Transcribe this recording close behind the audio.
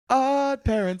Odd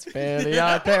parents, fairly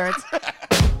odd parents. I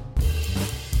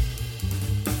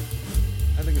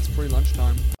think it's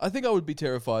pre-lunchtime. I think I would be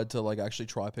terrified to like actually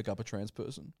try pick up a trans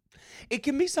person. It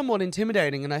can be somewhat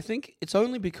intimidating, and I think it's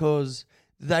only because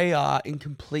they are in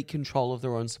complete control of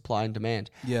their own supply and demand.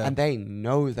 Yeah. And they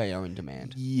know they are in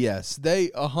demand. Yes, they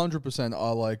 100%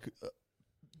 are like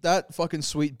that fucking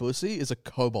sweet pussy is a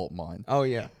cobalt mine. Oh,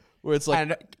 yeah. Where it's like,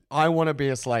 And I want to be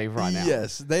a slave right now.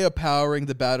 yes, they are powering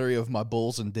the battery of my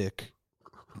balls and dick.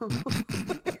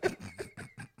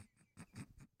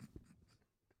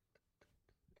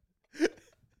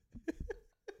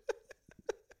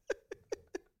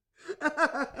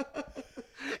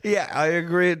 Yeah, I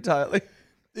agree entirely.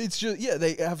 It's just, yeah,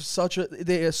 they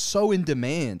are so in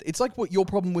demand. It's like what your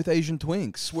problem with Asian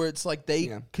twinks, where it's like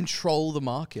they control the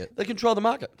market. They control the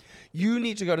market. You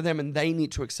need to go to them and they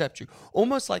need to accept you.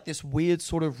 Almost like this weird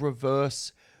sort of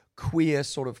reverse queer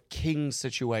sort of king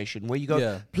situation where you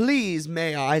go, please,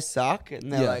 may I suck? And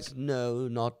they're like, no,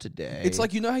 not today. It's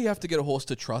like, you know how you have to get a horse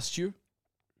to trust you?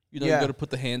 You know, you got to put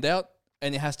the hand out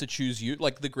and it has to choose you,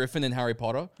 like the griffin in Harry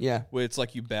Potter. Yeah. Where it's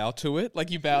like you bow to it. Like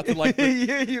you bow to like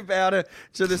you bow to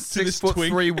this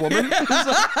 6'3" woman.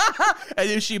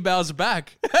 And if she bows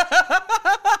back,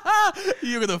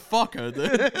 you're gonna fuck her,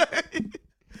 dude.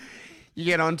 You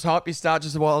get on top, you start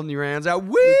just wilding your hands out.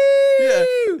 Woo! Yeah.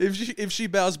 If she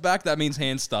bows back, that means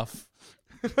hand stuff.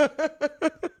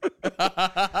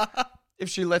 If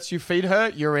she lets you feed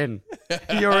her, you're in.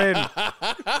 You're in.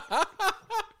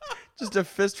 Just a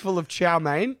fistful of chow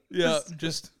mein. Yeah,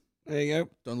 just there you go.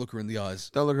 Don't look her in the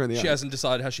eyes. Don't look her in the eyes. She hasn't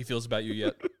decided how she feels about you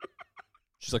yet.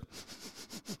 She's like,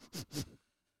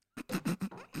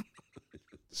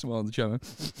 smile in the chow mein.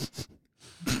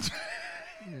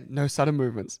 No sudden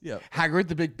movements. Yeah. Hagrid,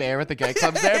 the big bear at the gate,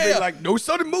 comes there being like, no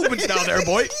sudden movements now there,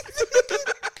 boy.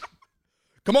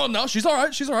 Come on now. She's all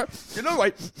right. She's all right. You're all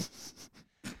right.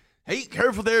 Hey,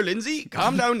 careful there, Lindsay.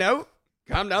 Calm down now.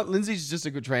 Calm down. Lindsay's just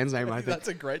a good trans name, I think. That's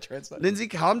a great translation. Lindsay,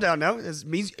 calm down now. This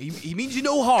means he means you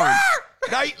no harm.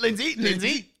 Right, Lindsay?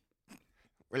 Lindsay.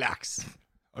 Relax.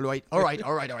 All right.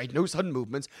 No sudden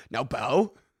movements. Now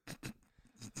bow.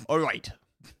 All right.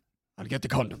 I'll get the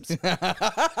condoms.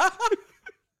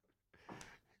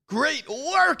 Great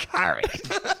work, Harry.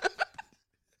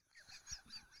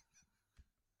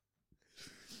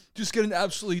 Just getting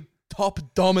absolutely top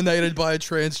dominated by a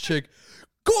trans chick.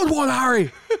 Good one,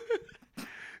 Harry.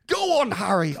 Go on,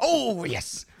 Harry. Oh,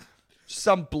 yes.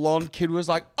 Some blonde kid was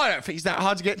like, I don't think it's that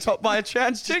hard to get topped by a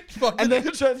trans chick. And then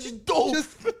the trans just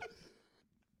dolph.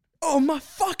 Oh, my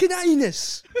fucking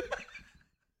anus.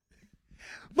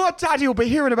 My daddy will be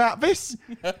hearing about this.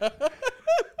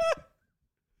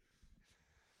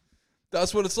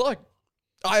 That's what it's like.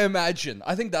 I imagine.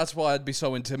 I think that's why I'd be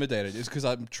so intimidated, is because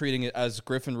I'm treating it as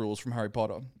Griffin rules from Harry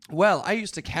Potter. Well, I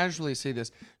used to casually see this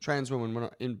trans woman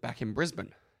back in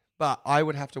Brisbane, but I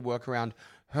would have to work around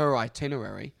her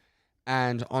itinerary.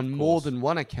 And on more than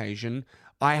one occasion,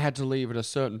 I had to leave at a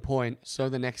certain point so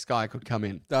the next guy could come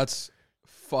in. That's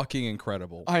fucking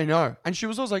incredible. I know. And she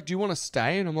was always like, do you want to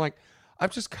stay? And I'm like,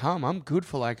 I've just come. I'm good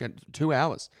for like 2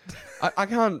 hours. I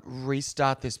can't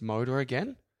restart this motor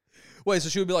again. Wait, so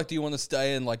she would be like, do you want to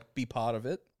stay and like be part of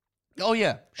it? Oh,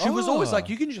 yeah. She was always like,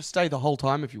 you can just stay the whole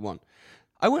time if you want.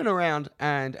 I went around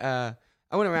and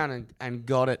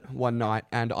got it one night,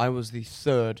 and I was the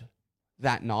third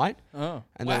that night. Oh,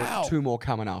 and there were 2 more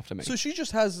coming after me. So she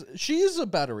is a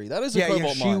battery. That is a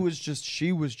cobalt mine.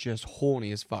 She was just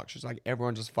horny as fuck. She's like,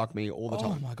 everyone just fuck me all the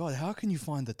time. Oh my God, how can you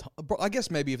find the time? Bro, I guess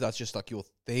maybe if that's just like your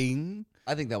thing.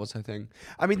 I think that was her thing.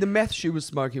 I mean, the meth she was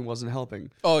smoking wasn't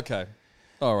helping. Oh, okay.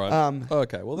 All right.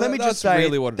 Okay. Well, let me just say,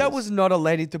 really what it that is. was not a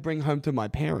lady to bring home to my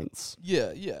parents.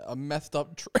 Yeah. A methed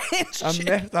up trans chick.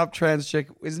 A methed up trans chick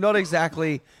is not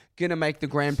exactly going to make the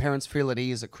grandparents feel at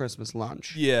ease at Christmas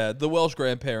lunch. Yeah, the Welsh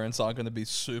grandparents aren't going to be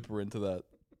super into that.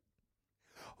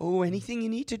 Oh, anything you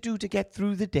need to do to get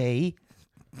through the day.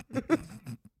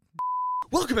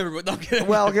 Welcome, everybody.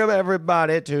 Welcome,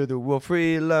 everybody, to the Wolf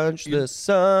Free Lunch. The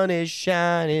sun is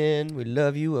shining. We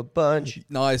love you a bunch.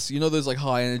 Nice. You know those like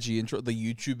high energy intro, the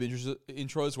YouTube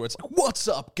intros where it's like, "What's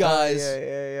up, guys?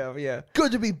 Yeah.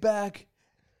 Good to be back.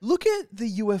 Look at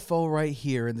the UFO right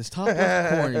here in this top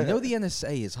left corner. You know the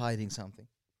NSA is hiding something.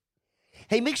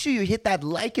 Hey, make sure you hit that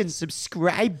like and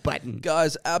subscribe button.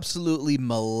 Guys, absolutely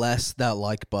molest that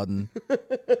like button.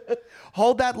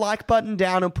 Hold that like button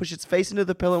down and push its face into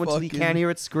the pillow until you can't hear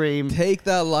it scream. Take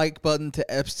that like button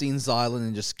to Epstein's Island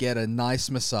and just get a nice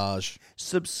massage.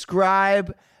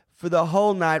 Subscribe for the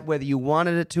whole night, whether you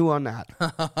wanted it to or not.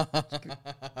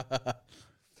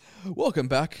 Welcome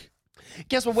back.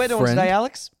 Guess what we're doing today,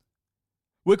 Alex?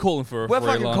 We're calling for a We're free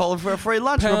fucking lunch. calling for a free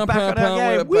lunch. Pound, We're back pound, on our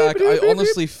pound, game. we're back. Whoop, I whoop, whoop.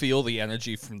 honestly feel the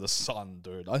energy from the sun,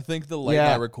 dude. I think the late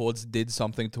night records did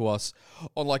something to us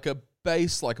on like a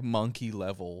base, like monkey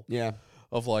level. Yeah.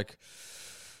 Of like,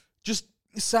 just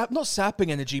not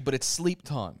sapping energy, but it's sleep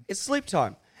time. It's sleep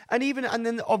time. And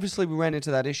then obviously we ran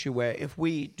into that issue where if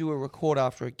we do a record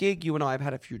after a gig, you and I have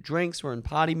had a few drinks, we're in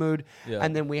party mood,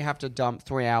 and then we have to dump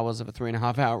 3 hours of a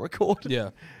 3.5 hour record. Yeah.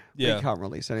 We can't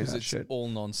release any of that it's shit. all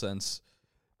nonsense.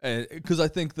 Because I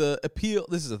think the appeal,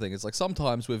 this is the thing, it's like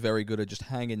sometimes we're very good at just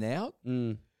hanging out,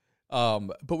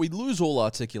 but we lose all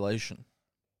articulation.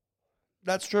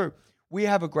 That's true. We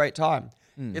have a great time.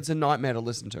 It's a nightmare to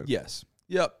listen to. Yes.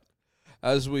 Yep.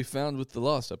 As we found with the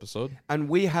last episode. And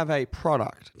we have a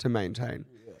product to maintain.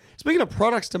 Yeah. Speaking of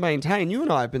products to maintain, you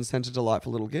and I have been sent a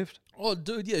delightful little gift. Oh,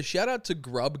 dude, yeah. Shout out to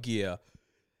Grub Gear.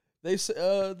 This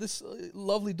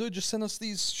lovely dude just sent us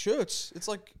these shirts. It's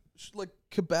like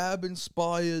kebab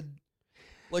inspired,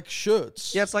 like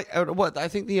shirts. Yeah, it's like what I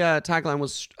think the tagline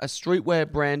was: a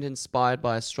streetwear brand inspired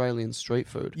by Australian street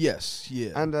food. Yes,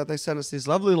 yeah. And they sent us these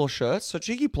lovely little shirts. So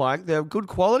cheeky plug, they're good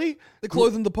quality. They're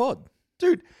clothing the pod,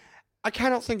 dude. I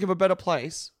cannot think of a better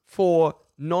place for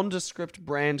nondescript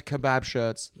brand kebab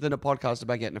shirts than a podcast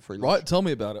about getting a free lunch. Right? Tell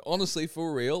me about it. Honestly,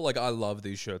 for real, like I love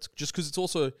these shirts just because it's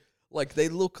also like they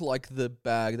look like the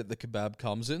bag that the kebab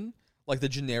comes in, like the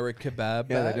generic kebab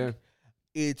bag. They do.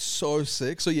 It's so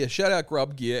sick. So yeah, shout out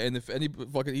Grub Gear, and if any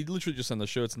fucking, he literally just sent us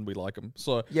shirts and we like them.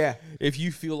 So yeah, if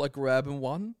you feel like grabbing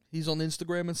one, he's on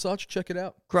Instagram and such. Check it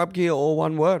out. Grub Gear, all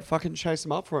one word. Fucking chase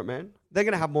them up for it, man. They're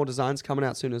gonna have more designs coming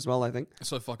out soon as well, I think.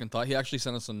 So fucking tight. He actually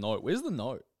sent us a note. Where's the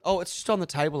note? Oh, it's just on the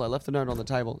table. I left the note on the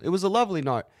table. It was a lovely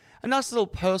note, a nice little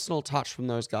personal touch from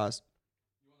those guys.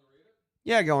 You want to read it?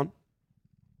 Yeah, go on.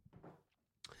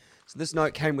 So this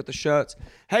note came with the shirts.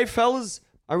 Hey fellas,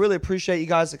 I really appreciate you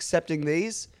guys accepting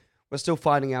these. We're still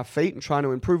finding our feet and trying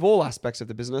to improve all aspects of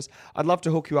the business. I'd love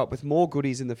to hook you up with more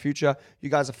goodies in the future. You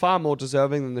guys are far more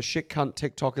deserving than the shit cunt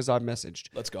TikTokers I've messaged.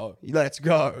 Let's go. Let's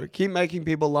go. Keep making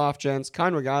people laugh, gents.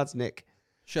 Kind regards, Nick.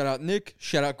 Shout out Nick.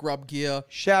 Shout out Grub Gear.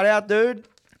 Shout out, dude.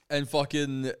 And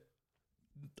fucking,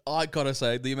 I gotta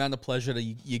say, the amount of pleasure that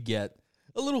you get,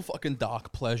 a little fucking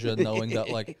dark pleasure knowing that,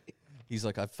 like, he's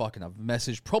like, I've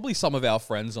messaged probably some of our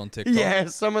friends on TikTok. Yeah,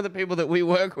 some of the people that we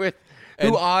work with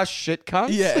who are shit cunts.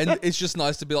 Yeah, and it's just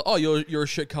nice to be like, oh, you're a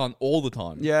shit cunt all the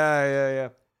time. Yeah.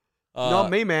 Not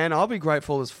me, man. I'll be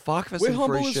grateful as fuck for some free shit. We're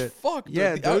humble as fuck, dude.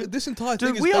 Yeah, dude. This entire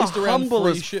thing is we based are around humble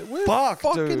free as shit. We're fuck,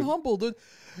 fucking dude. humble, dude.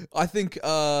 I think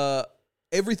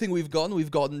everything we've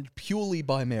gotten purely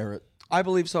by merit. I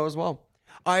believe so as well.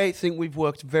 I think we've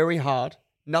worked very hard.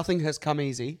 Nothing has come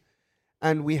easy.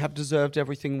 And we have deserved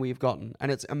everything we've gotten.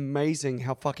 And it's amazing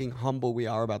how fucking humble we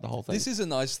are about the whole thing. This is a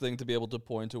nice thing to be able to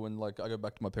point to when, like, I go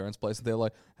back to my parents' place and they're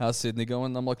like, how's Sydney going?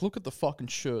 And I'm like, look at the fucking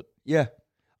shirt. Yeah.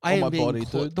 On my body,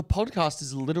 dude. The podcast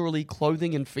is literally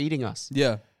clothing and feeding us.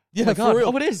 Yeah. Yeah, Oh my God. for real.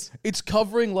 Oh, it is. It's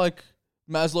covering, like,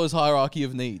 Maslow's hierarchy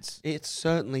of needs. It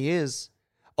certainly is.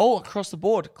 Oh, across the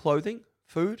board. Clothing,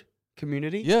 food,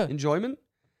 community, enjoyment.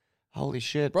 Holy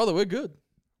shit. Brother, we're good.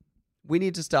 We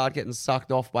need to start getting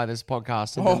sucked off by this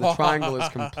podcast, and then the triangle is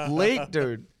complete,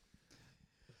 dude.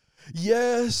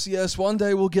 Yes. One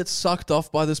day we'll get sucked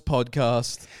off by this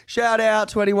podcast. Shout out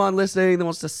to anyone listening that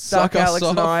wants to suck Alex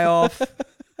and I off.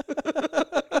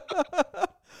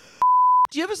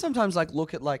 Do you ever sometimes like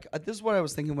look at like this is what I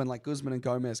was thinking when like Guzman and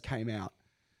Gomez came out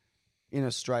in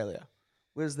Australia,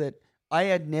 was that I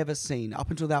had never seen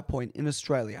up until that point in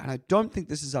Australia, and I don't think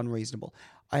this is unreasonable.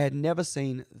 I had never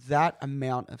seen that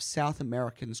amount of South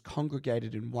Americans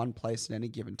congregated in one place at any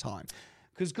given time.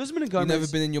 Because Guzman and Gomez... You've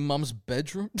never been in your mum's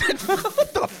bedroom?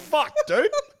 What the fuck, dude?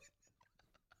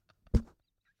 You're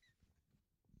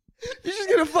just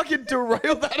going to fucking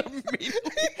derail that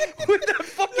immediately with that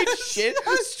fucking shit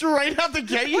straight out the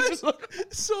gate. You just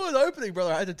saw an opening,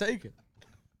 brother. I had to take it.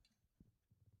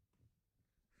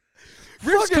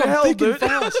 Riffs fucking come hell, thick dude. and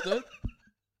fast, dude.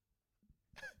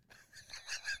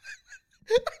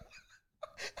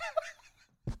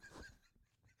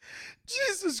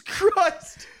 Jesus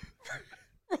Christ.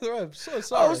 Brother, I'm so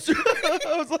sorry. I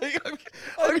was like,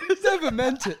 I never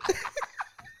meant it.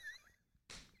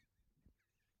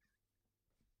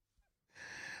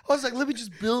 I was like, let me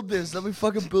just build this. Let me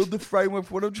fucking build the framework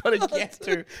for what I'm trying to get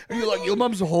to. And you're like, your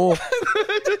mum's a whore.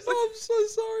 I'm so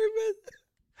sorry, man.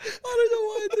 I don't know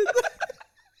why I did that.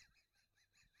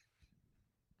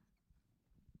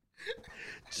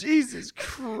 Jesus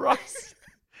Christ.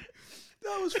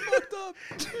 That was fucked up.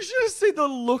 You should have seen the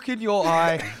look in your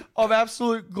eye of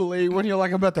absolute glee when you're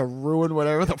like, I'm about to ruin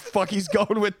whatever the fuck he's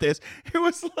going with this. It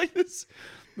was like this.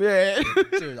 Yeah.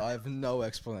 Dude, I have no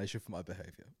explanation for my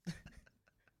behavior.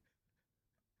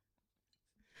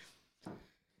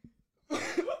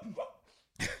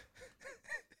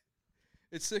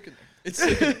 It's sickening. It's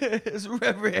sickening. It's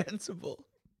reprehensible.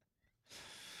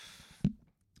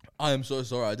 I am so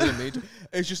sorry. I didn't mean to.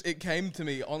 It's just, it came to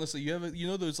me. Honestly, you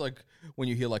know those, like, when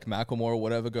you hear like Macklemore or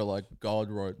whatever go like, God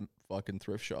wrote fucking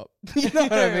thrift shop. You know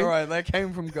what I mean? Right, that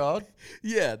came from God.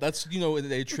 Yeah, that's, when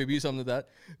they attribute something to that.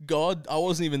 God, I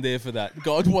wasn't even there for that.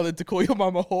 God wanted to call your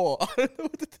mum a whore. I don't know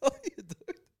what to tell you,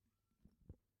 dude.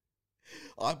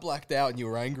 I blacked out and you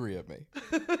were angry at me.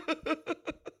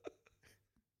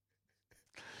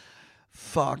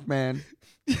 Fuck, man.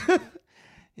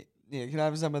 Yeah, can I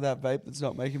have some of that vape that's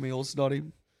not making me all snotty?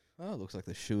 Oh, it looks like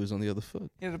the shoe is on the other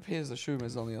foot. It appears the shoe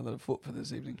is on the other foot for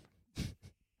this evening.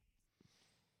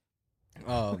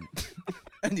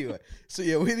 Anyway, so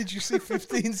yeah, where did you see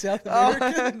 15 South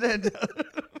America?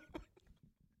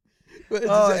 Does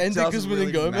it end at Guzman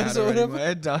and Gomez or whatever? Anymore.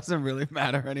 It doesn't really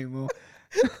matter anymore.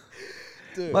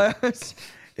 Dude,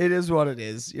 it is what it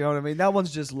is. You know what I mean? That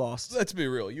one's just lost. let's be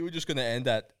real. You were just going to end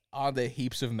at, are there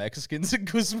heaps of Mexicans at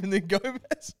Guzman and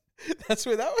Gomez? That's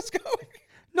where that was going.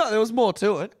 No, there was more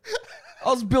to it. I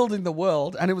was building the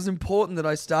world, and it was important that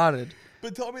I started.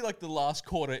 But tell me, like, the last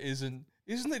quarter isn't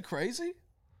it crazy?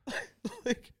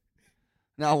 Like,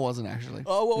 No, it wasn't actually.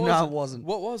 oh, what was No, it? it wasn't.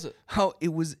 What was it? Oh,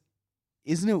 it was.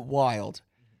 Isn't it wild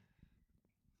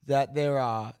that there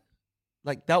are,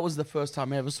 like, that was the first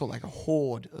time I ever saw like a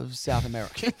horde of South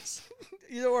Americans.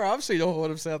 You know where I've seen a horde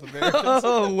of South Americans?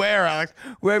 Oh, where, Alex?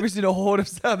 Where have you seen a horde of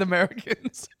South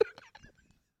Americans?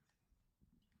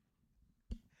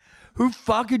 Who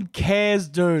fucking cares,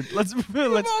 dude? Let's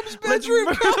mom's bedroom,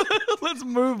 let's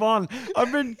move on.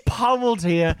 I've been pummeled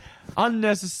here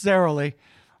unnecessarily.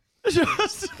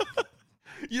 Just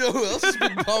You know who else has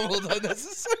been pummeled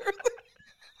unnecessarily?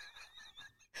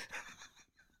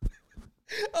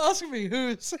 Ask me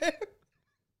who, Sam.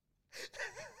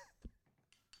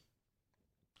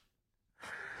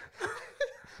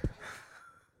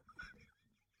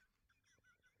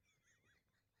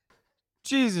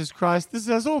 Jesus Christ, this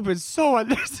has all been so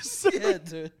unnecessary. Yeah,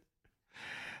 dude.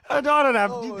 I don't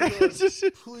have. Oh my God.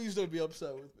 Please don't be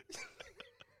upset with me.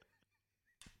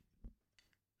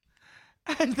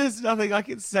 And there's nothing I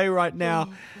can say right now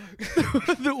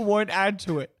that won't add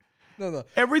to it. No.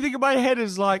 Everything in my head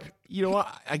is like, you know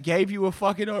what? I gave you a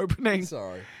fucking opening.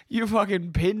 Sorry. You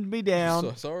fucking pinned me down.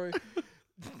 So sorry.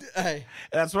 Hey.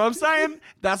 That's what I'm saying.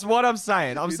 That's what I'm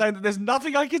saying. I'm saying that there's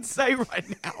nothing I can say right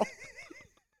now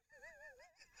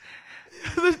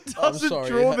that doesn't sorry.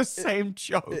 draw the same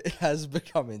joke. It has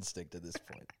become instinct at this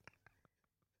point.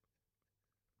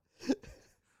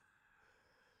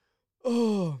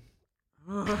 Oh.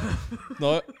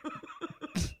 No.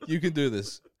 You can do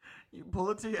this. You pull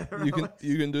it together.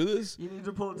 You can do this? You need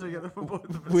to pull it together for both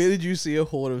of us. Where did you see a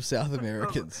horde of South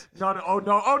Americans?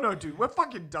 Oh no, dude. We're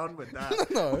fucking done with that.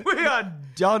 No. We are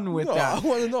done with No, that. I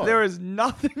wanna know. There is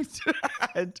nothing to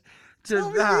add to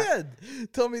Tell me that. the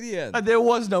end. Tell me the end. There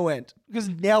was no end. Because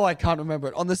now I can't remember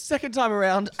it. On the second time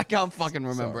around, I can't fucking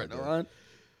remember Sorry, it, dude. alright?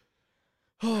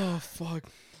 Oh, fuck.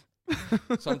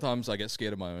 Sometimes I get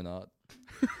scared of my own art.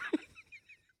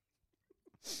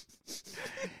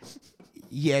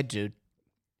 Yeah, dude.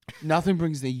 Nothing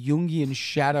brings the Jungian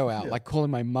shadow out like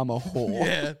calling my mum a whore.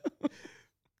 Yeah.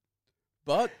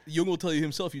 But Jung will tell you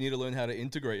himself you need to learn how to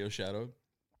integrate your shadow.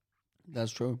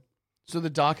 That's true. So the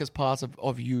darkest parts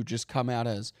of you just come out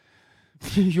as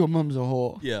your mum's a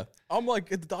whore. Yeah. I'm like,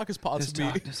 the darkest parts There's of me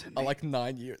darkness in are me. like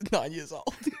 9 years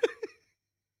old.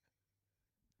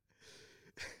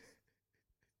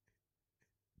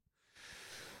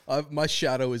 My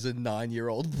shadow is a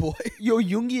 9-year-old boy. Your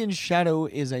Jungian shadow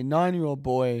is a 9-year-old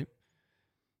boy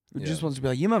who just Yeah. wants to be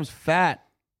like, your mum's fat.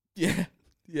 Yeah.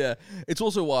 Yeah. It's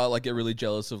also why I like get really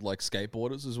jealous of like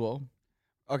skateboarders as well.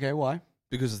 Okay, why?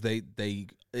 Because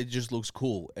it just looks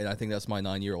cool. And I think that's my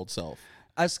 9-year-old self.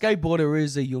 A skateboarder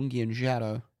is a Jungian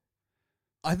shadow.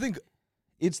 I think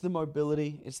It's the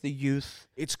mobility. It's the youth.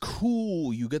 it's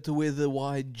cool. You get to wear the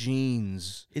wide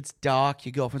jeans. It's dark.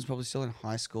 Your girlfriend's probably still in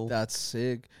high school. That's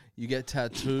sick. You get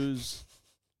tattoos.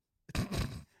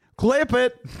 Clip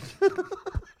it.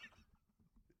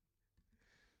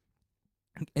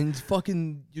 And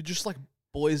fucking, you're just like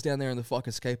boys down there in the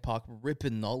fucking skate park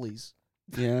ripping nollies.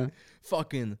 Yeah.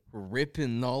 Fucking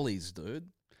ripping nollies,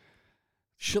 dude.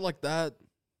 Shit like that.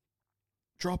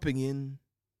 Dropping in.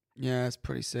 Yeah, it's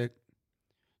pretty sick.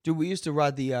 Dude, we used to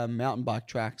ride the mountain bike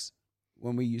tracks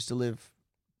when we used to live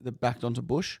the backed onto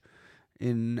bush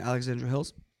in Alexandra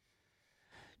Hills.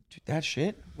 Dude, that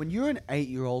shit. When you're an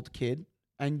 8-year-old kid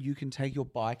and you can take your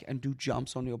bike and do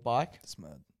jumps on your bike, It's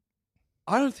mad.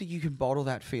 I don't think you can bottle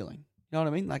that feeling. You know what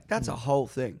I mean? Like, that's a whole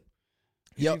thing.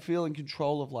 Yep. You feel in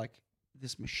control of, like,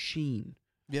 this machine.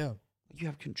 Yeah. You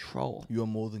have control. You are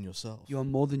more than yourself. You are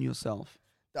more than yourself.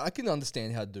 I can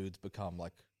understand how dudes become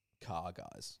like car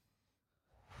guys.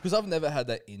 Because I've never had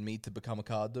that in me to become a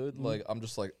car dude. Like, I'm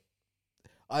just like,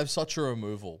 I have such a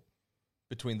removal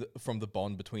from the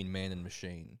bond between man and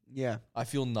machine. Yeah. I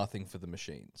feel nothing for the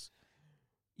machines.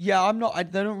 Yeah, I'm not.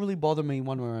 They don't really bother me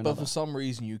one way or But another. for some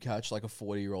reason, you catch like a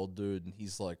 40-year-old dude and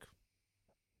he's like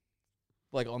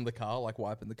on the car, like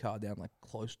wiping the car down, like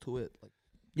close to it. Like,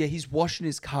 Yeah, he's washing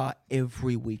his car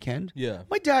every weekend. yeah.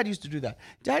 My dad used to do that.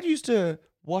 Dad used to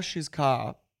wash his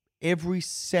car every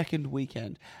second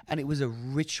weekend, and it was a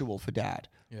ritual for Dad.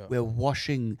 Yeah. We're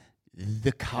washing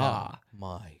the car.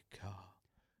 My car.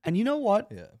 And you know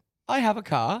what? Yeah. I have a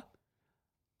car.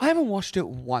 I haven't washed it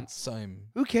once. Same.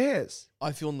 Who cares?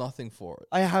 I feel nothing for it.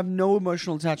 I have no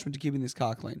emotional attachment to keeping this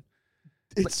car clean.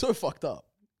 It's so fucked up.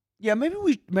 Yeah, maybe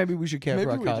we should care Maybe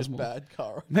for our we're cars just more. bad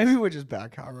car. Maybe we're just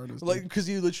bad car owners. Like, because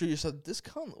you literally just said, this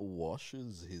cunt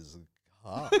washes his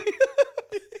car.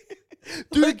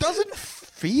 dude, it doesn't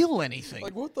feel anything.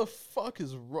 Like, what the fuck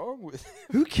is wrong with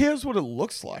Who cares what it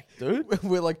looks like, dude?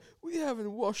 We're like, we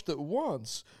haven't washed it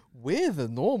once. We're the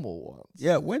normal ones.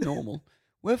 Yeah, we're normal.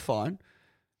 We're fine.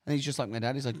 And he's just like my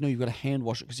dad. He's like, no, you've got to hand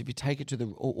wash it because if you take it to the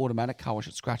automatic car wash,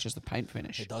 it scratches the paint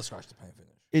finish. It does scratch the paint finish.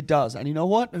 It does. And you know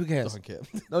what? Who cares? Don't care.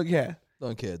 Don't care.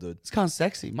 Don't care, dude. It's kind of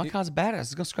sexy. My car's badass.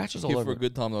 It's got scratches all Here over for a it.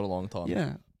 good time, not a long time.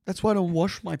 Yeah. That's why I don't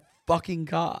wash my fucking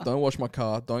car. Don't wash my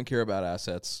car. Don't care about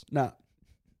assets. Nah.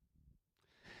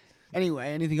 Anyway,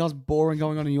 anything else boring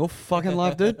going on in your fucking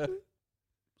life, dude?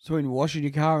 So when you're washing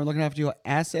your car and looking after your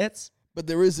assets? But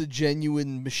there is a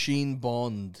genuine machine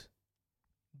bond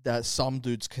that some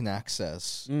dudes can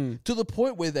access to the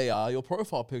point where they are your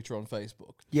profile picture on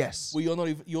Facebook. Yes. Where you're not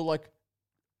even, you're like,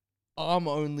 I'm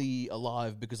only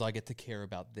alive because I get to care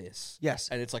about this. Yes.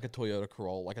 And it's like a Toyota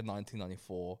Corolla, like a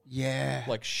 1994, Yeah.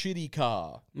 like shitty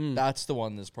car. That's the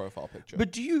one in this profile picture.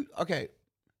 But do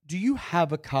you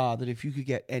have a car that if you could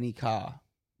get any car,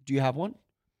 do you have one?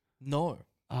 no,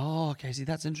 Oh, okay. See,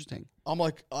 that's interesting. I'm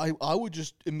like, I would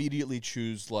just immediately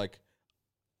choose like,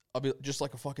 I'll be just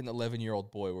like a fucking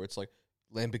 11-year-old boy where it's like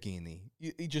Lamborghini.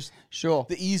 You just Sure.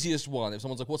 the easiest one. If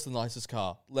someone's like, "What's the nicest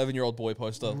car?" 11-year-old boy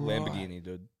poster, Lamborghini,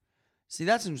 dude. See,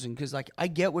 that's interesting because, like, I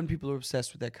get when people are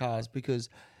obsessed with their cars because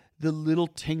the little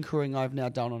tinkering I've now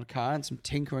done on a car and some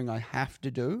tinkering I have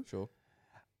to do, Sure.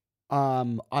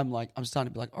 I'm starting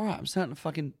to be like, all right, I'm starting to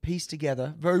fucking piece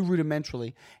together very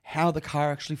rudimentarily how the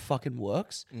car actually fucking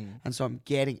works. And so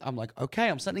I'm like, okay,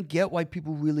 I'm starting to get why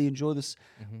people really enjoy this,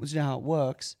 which is how it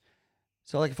works.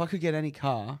 So, like, if I could get any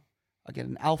car, I'd get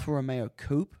an Alfa Romeo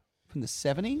Coupe from the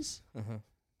 70s. Uh-huh.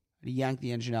 And yank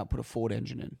the engine out, put a Ford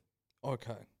engine in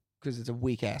Okay. because it's a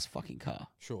weak ass fucking car.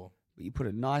 Sure. But you put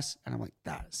it nice, and I'm like,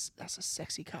 that's a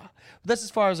sexy car. But that's as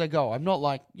far as I go. I'm not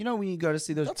like, you know, when you go to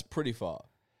see those. That's pretty far.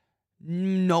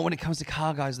 Not when it comes to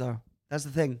car guys, though. That's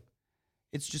the thing.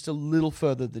 It's just a little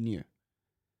further than you.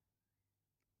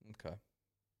 Okay.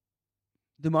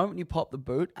 The moment you pop the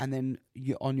boot and then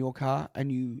you're on your car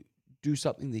and you do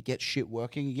something that gets shit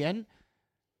working again,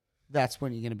 that's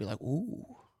when you're going to be like, ooh.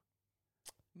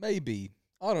 Maybe.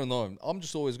 I don't know. I'm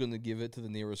just always going to give it to the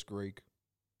nearest Greek.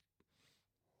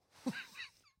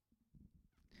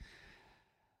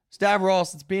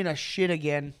 Stavros, it's been a shit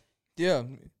again. Yeah.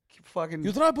 Fucking.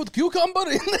 You try to put cucumber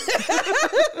in.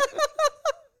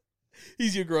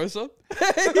 He's your grocer.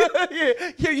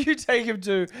 yeah, you take him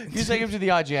to the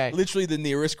IGA. Literally the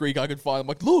nearest Greek I could find. I'm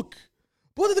like, look,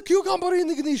 put the cucumber in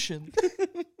the ignition.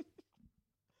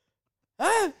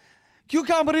 Huh?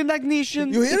 Cucumber in the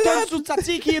ignition. You hear it turns that? to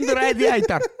tzatziki in the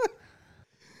radiator.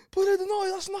 Put it,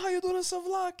 no, that's not how you do the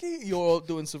souvlaki. You're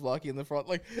doing souvlaki in the front.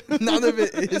 Like, none of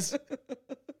it is.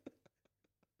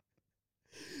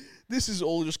 This is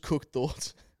all just cooked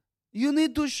thoughts. You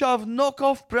need to shove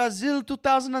knockoff Brazil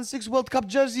 2006 World Cup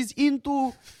jerseys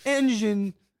into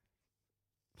engine.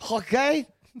 Okay?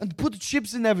 And put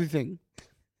chips in everything.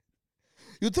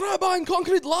 You try buying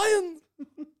Concrete Lion.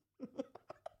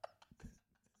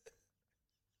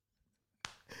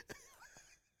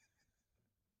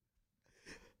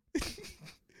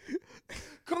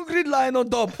 Concrete line on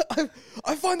top.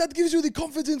 I find that gives you the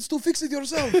confidence to fix it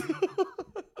yourself.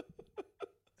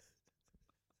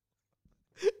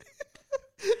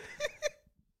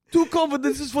 Two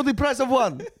confidences for the price of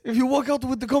one. If you walk out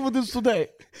with the confidence today.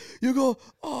 You go,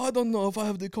 oh, I don't know if I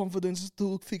have the confidence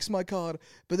to fix my car.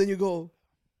 But then you go,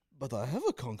 but I have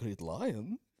a Concrete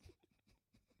Lion.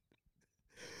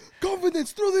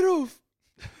 Confidence through the roof.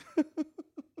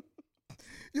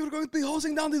 You're going to be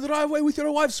hosing down the driveway with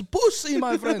your wife's pussy,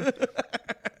 my friend.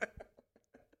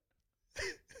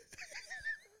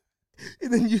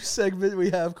 In the new segment we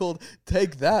have called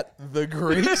 "Take That, the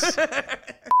Greeks."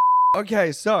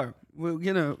 Okay, so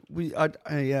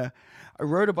I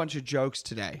wrote a bunch of jokes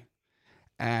today,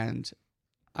 and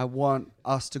I want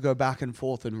us to go back and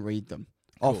forth and read them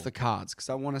off the cards because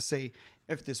I want to see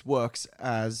if this works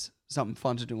as something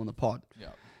fun to do on the pod. Yeah.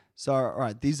 So, all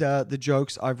right, these are the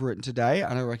jokes I've written today,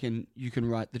 and I reckon you can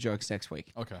write the jokes next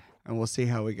week, Okay. and we'll see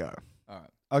how we go. All right.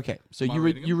 Okay, so Am I you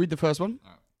reading them? read the first one.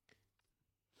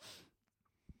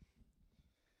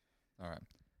 All right.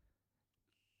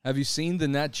 Have you seen the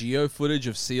Nat Geo footage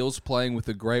of seals playing with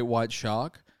a great white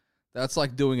shark? That's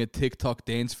like doing a TikTok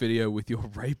dance video with your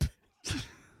rape.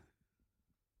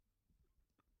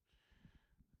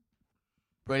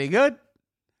 Pretty good.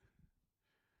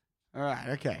 All right,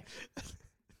 okay.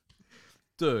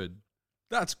 Dude,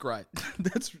 that's great.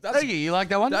 That's Thank you. You like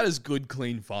that one? that is good,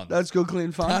 clean fun. That's good,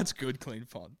 clean fun. That's good, clean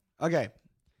fun. Okay,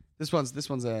 this one's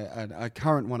a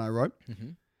current one I wrote. Mm-hmm.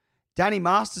 Danny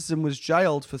Masterson was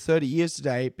jailed for 30 years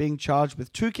today, being charged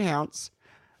with 2 counts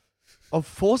of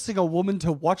forcing a woman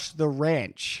to watch The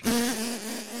Ranch.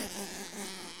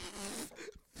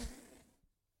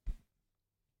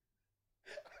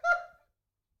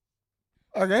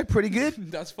 Okay, pretty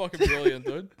good. That's fucking brilliant,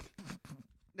 dude.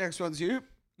 Next one's you.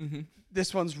 Mm-hmm.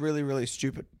 This one's really, really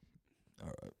stupid.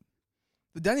 All right.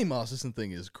 The Danny Masterson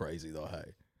thing is crazy, though.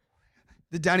 Hey.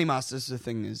 The Danny Masterson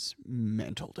thing is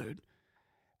mental, dude.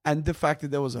 And the fact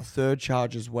that there was a third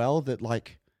charge as well that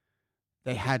like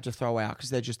they had to throw out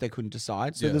because they couldn't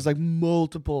decide. So Yeah. there's like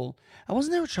multiple. And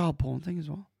wasn't there a child porn thing as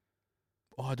well?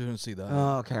 Oh, I didn't see that.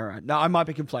 Oh, okay, all right. No, I might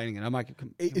be complaining it. I might be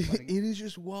It complaining is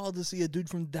just wild to see a dude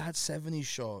from that 70s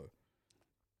show.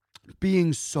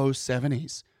 being so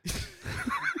 70s.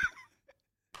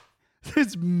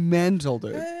 It's mental,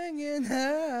 dude. Hanging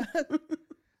out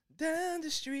down the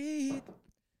street.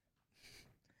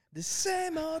 The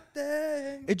same old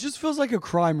thing It just feels like a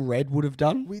crime Red would have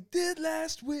done. we did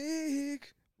last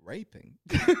week. Raping.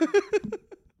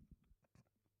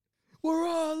 We're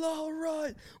all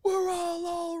right. We're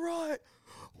all right.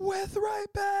 With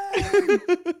raping.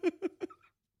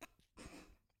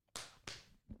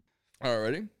 All right,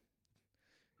 ready?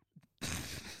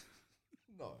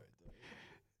 No.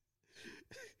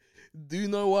 Do you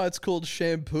know why it's called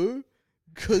shampoo?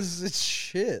 Because it's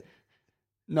shit.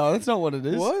 No, that's not what it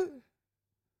is. What?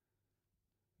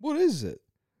 What is it?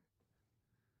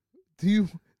 Do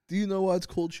you know why it's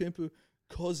called shampoo?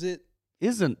 Cause it,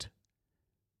 Isn't.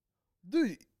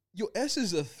 dude, your S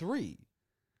is a 3.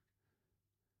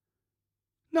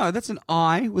 No, that's an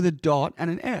I with a dot and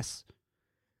an S.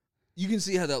 You can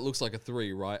see how that looks like a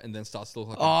 3, right? And then starts to look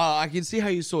like Oh, I can see how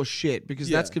you saw shit because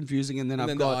Yeah. that's confusing. And then and I've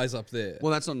then got. the eyes up there.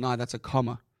 Well, that's not an I, that's a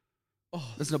comma.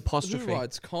 Oh, That's an apostrophe. who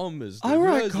writes commas? I dude?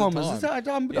 write Where's the commas. time? Is that,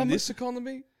 In this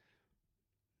economy?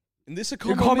 In this your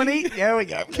economy? comedy? There we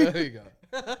go. There you go.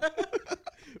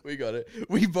 We got it.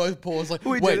 We both paused like,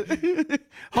 We wait, did it.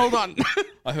 Hold on.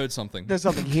 I heard something. There's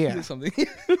something here. There's something.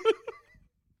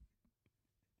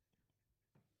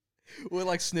 We're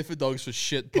like sniffer dogs for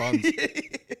shit puns.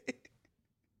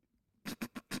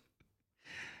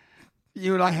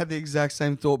 You and I had the exact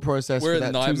same thought process. We're for a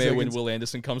that 2 nightmare when seconds. Will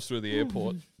Anderson comes through the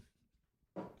airport.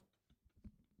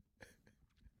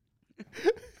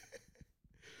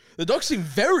 The dogs seem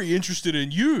very interested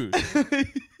in you.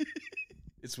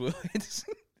 It's Will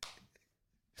Anderson.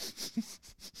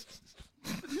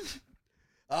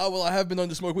 Well, I have been known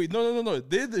to smoke weed. No.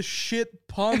 They're the shit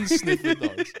pun sniffer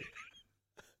dogs.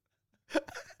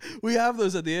 We have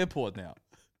those at the airport now.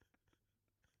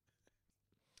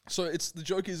 So the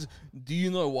joke is, do you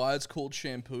know why it's called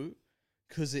shampoo?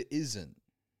 Because it isn't.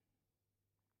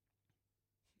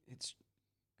 It's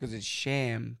because it's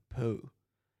shampoo.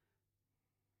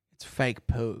 It's fake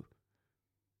poo.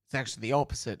 It's actually the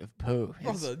opposite of poo.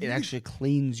 Brother, It actually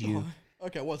cleans you. Oh,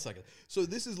 okay, 1 second. So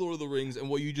this is Lord of the Rings, and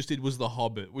what you just did was The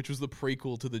Hobbit, which was the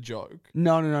prequel to the joke.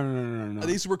 No. Are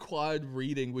these required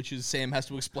reading, which is Sam has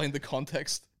to explain the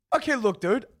context? Okay, look,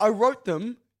 dude. I wrote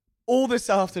them all this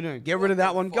afternoon. Get rid of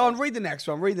that one. Go on, read the next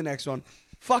one. Read the next one.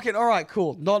 Fuck it. All right,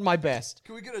 cool. Not my best.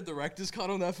 Can we get a director's cut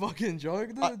on that fucking joke?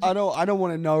 I don't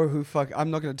want to know who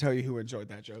I'm not going to tell you who enjoyed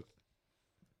that joke.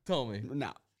 Tell me.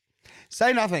 No.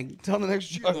 Say nothing. Tell the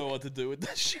next You joke. know what to do with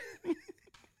that shit.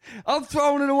 I'm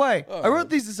throwing it away. I wrote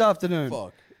these this afternoon.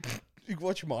 Fuck. You can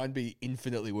watch mine be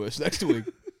infinitely worse next week.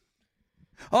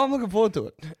 Oh, I'm looking forward to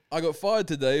it. I got fired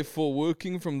today for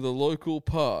working from the local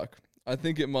park. I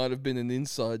think it might have been an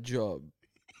inside job.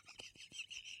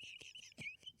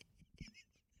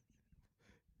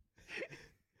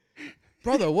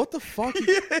 Brother, what the fuck?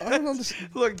 I don't understand.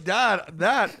 Look,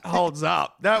 that holds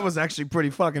up. That was actually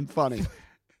pretty fucking funny.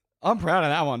 I'm proud of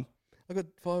that one. I got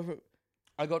 5.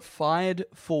 I got fired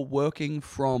for working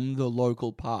from the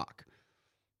local park.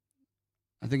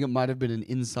 I think it might have been an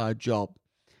inside job.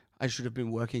 I should have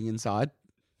been working inside.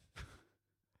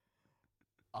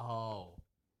 Oh.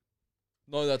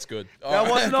 No, that's good. That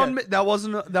wasn't on me. That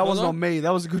wasn't on me.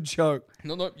 That was a good joke.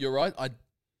 No, you're right. I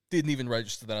didn't even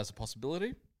register that as a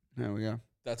possibility. There we go.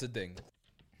 That's a ding.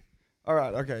 All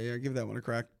right. Okay. Yeah. Give that one a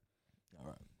crack. All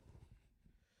right.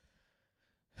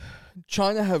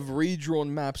 China have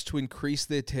redrawn maps to increase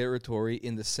their territory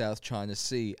in the South China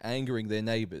Sea, angering their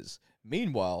neighbors.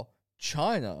 Meanwhile,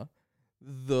 China,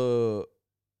 the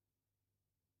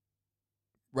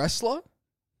wrestler,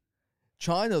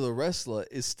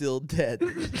 is still dead.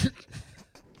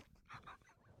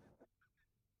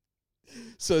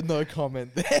 So no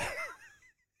comment there.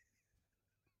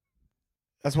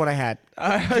 That's what I had.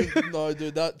 No,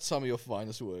 dude, that's some of your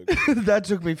finest work. That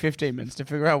took me 15 minutes to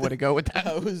figure out where to go with that.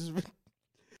 That was.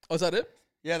 Oh, is that it?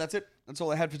 Yeah, that's it. That's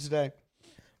all I had for today.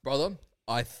 Brother,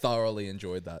 I thoroughly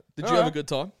enjoyed that. Did you All have a right. good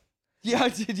time? Yeah, I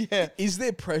did. Yeah. Is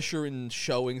there pressure in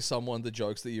showing someone the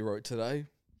jokes that you wrote today?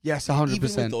 Yes, Even 100%.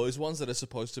 with those ones that are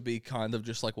supposed to be kind of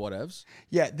just like whatevs?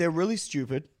 Yeah, they're really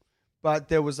stupid,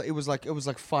 but it was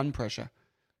like fun pressure.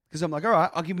 Because I'm like, all right,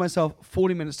 I'll give myself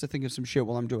 40 minutes to think of some shit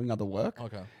while I'm doing other work.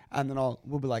 Okay. And then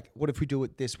we'll be like, what if we do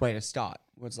it this way to start?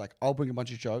 Where it's like, I'll bring a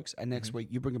bunch of jokes, and next week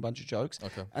you bring a bunch of jokes,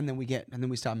 Okay. and then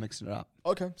we start mixing it up.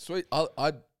 Okay, sweet.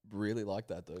 I really like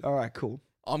that, dude. All right, cool.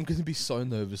 I'm going to be so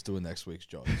nervous doing next week's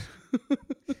jokes.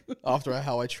 After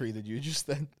how I treated you just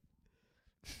then.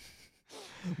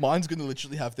 Mine's going to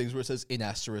literally have things where it says, in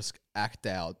asterisk, act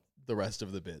out the rest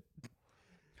of the bit.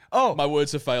 Oh, My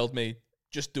words have failed me.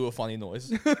 Just do a funny noise.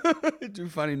 do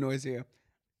funny noise here.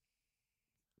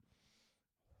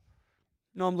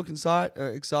 No, I'm looking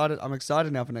excited. I'm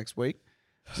excited now for next week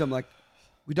because I'm like,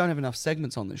 we don't have enough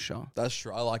segments on this show. That's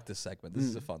true. I like this segment. This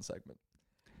is a fun segment.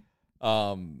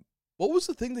 What was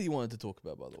the thing that you wanted to talk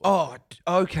about, by the way? Oh,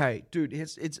 okay, dude.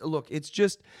 It's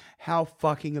just how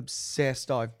fucking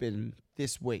obsessed I've been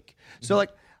this week. So like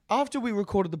after we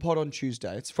recorded the pod on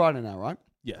Tuesday, it's Friday now, right?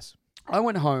 Yes. I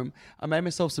went home, I made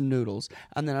myself some noodles,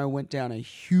 and then I went down a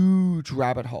huge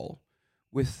rabbit hole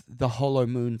with the hollow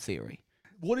moon theory.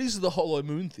 What is the hollow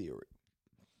moon theory?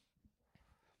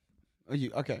 Are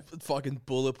you okay? Fucking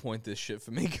bullet point this shit for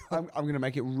me. I'm going to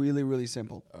make it really, really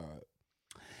simple. All right.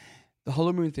 The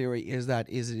hollow moon theory is that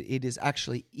it is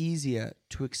actually easier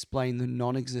to explain the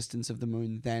non-existence of the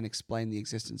moon than explain the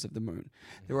existence of the moon.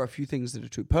 There are a few things that are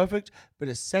too perfect, but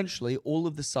essentially all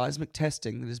of the seismic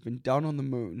testing that has been done on the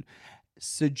moon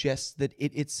suggests that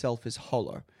it itself is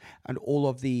hollow. And all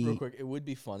of the... Real quick, it would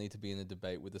be funny to be in a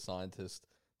debate with a scientist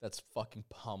that's fucking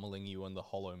pummeling you on the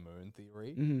hollow moon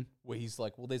theory, where he's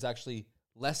like, well, there's actually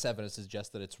less evidence to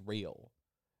suggest that it's real,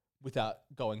 without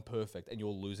going perfect, and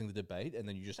you're losing the debate, and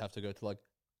then you just have to go to like,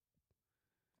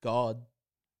 God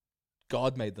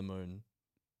made the moon.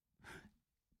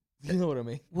 You know what I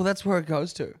mean? Well, that's where it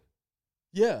goes to.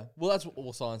 Yeah. Well, that's what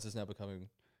all science is now becoming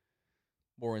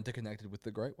more interconnected with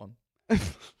the great one.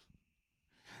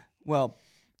 Well,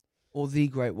 all the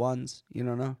great ones, you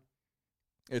don't know.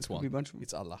 It's Could one. be a bunch of them.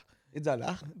 It's Allah. It's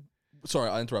Allah. Sorry,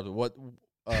 I interrupted. What?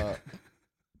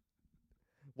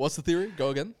 What's the theory? Go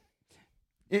again.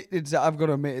 It's I've got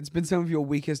to admit, it's been some of your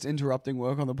weakest interrupting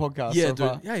work on the podcast Yeah, so dude.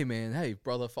 far. Hey, man. Hey,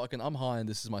 brother. Fucking, I'm high, and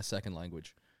this is my second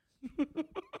language.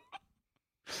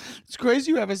 It's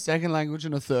crazy you have a second language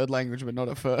and a third language, but not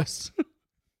a first.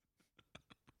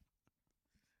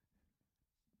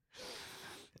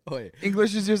 Oh, yeah.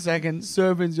 English is your second,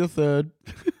 Serbian's your third.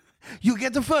 You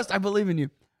get the first. I believe in you.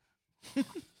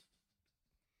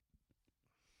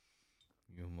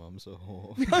 Your mom's a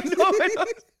whore. I know.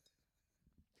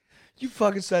 You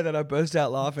fucking say that, I burst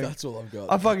out laughing. That's all I've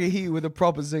got. I fucking hear you with a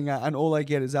proper zinger, and all I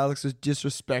get is Alex's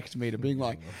disrespect me to being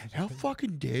like, how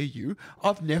fucking dare you?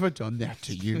 I've never done that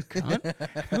to you, cunt.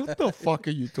 What the fuck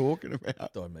are you talking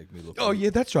about? Don't make me look. Oh, weak. yeah,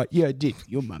 that's right. Yeah, I did.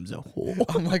 Your mum's a whore.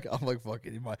 I'm like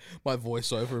fucking in my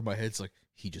voiceover in my head's like,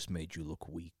 he just made you look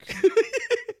weak.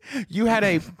 You had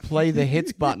a play the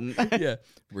hits button. Yeah.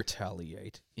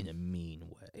 Retaliate in a mean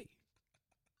way.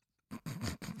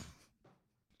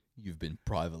 You've been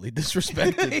privately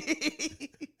disrespected.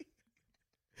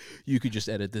 You could just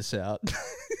edit this out.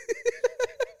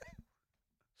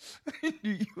 I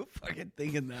knew you were fucking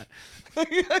thinking that.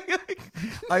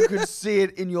 I could see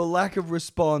it in your lack of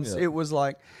response. Yeah. It was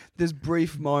like this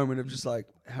brief moment of just like,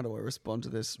 how do I respond to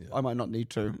this? Yeah. I might not need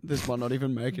to. This might not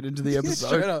even make it into the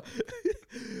Straight episode. up.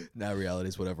 Now reality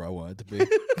is whatever I want it to be.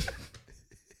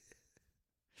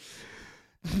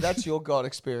 That's your God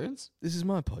experience. This is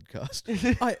my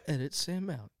podcast. I edit Sam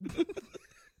out.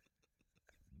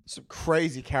 Some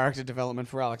crazy character development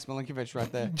for Alex Milinkovic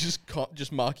right there.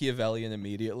 Just Machiavellian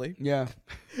immediately. Yeah.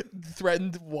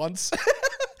 Threatened once.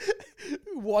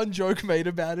 One joke made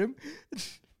about him.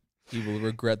 He will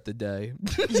regret the day.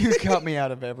 You cut me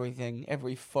out of everything,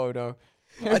 every photo.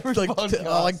 I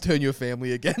like turn your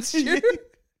family against you.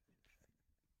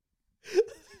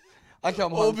 I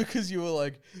come All home. because you were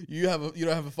like, you don't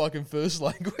have a fucking first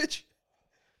language.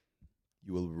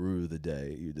 You will rue the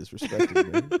day you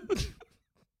disrespected me.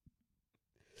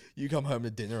 You come home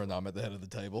to dinner and I'm at the head of the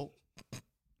table.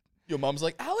 Your mum's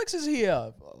like, Alex is here.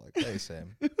 I'm like, hey,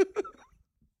 Sam. And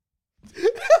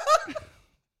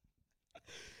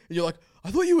you're like,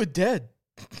 I thought you were dead.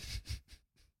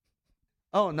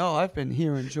 Oh, no, I've been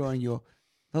here enjoying your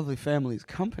lovely family's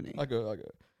company. I go,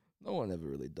 no one ever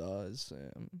really dies,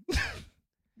 Sam.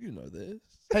 You know this.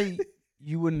 Hey,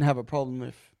 you wouldn't have a problem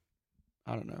if,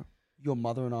 I don't know, your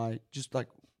mother and I just like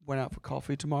went out for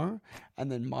coffee tomorrow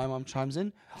and then my mum chimes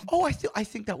in. Oh, I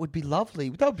think that would be lovely.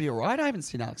 That would be all right. I haven't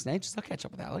seen Alex in ages. I'll catch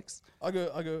up with Alex. I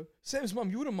go, Sam's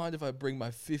mum, you wouldn't mind if I bring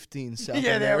my 15 South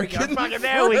There we American go.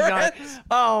 There we go. friends?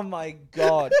 Oh, my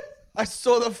God. I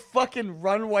saw the fucking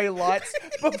runway lights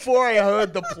before I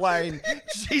heard the plane.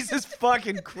 Jesus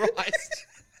fucking Christ.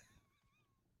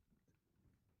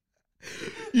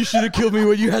 You should have killed me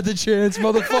when you had the chance,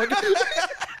 motherfucker.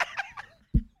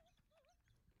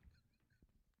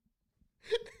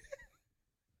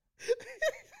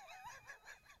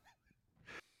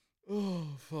 Oh,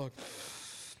 fuck.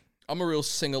 I'm a real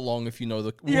sing-along if you know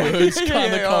the words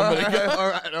kind of comedy.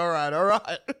 All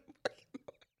right.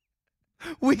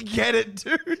 We get it,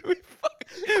 dude.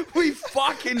 We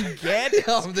fucking get it.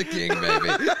 I'm the king, baby.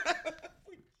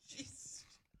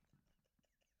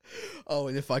 Oh,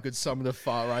 and if I could summon a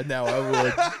fart right now, I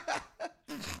would.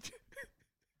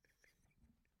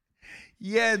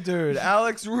 Yeah, dude.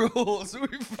 Alex rules.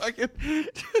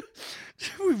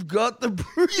 We've got the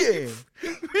brief.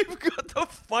 Yeah. We've got the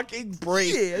fucking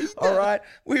brief. Yeah. All right.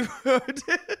 We've heard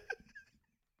it.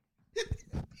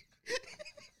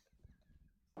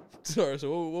 Sorry,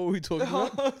 so what were we talking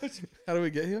about? How do we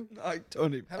get here? I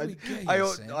don't even. How do we get here,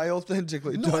 Sam? I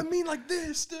authentically No, don't. I mean like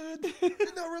this, dude. In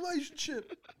our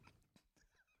relationship.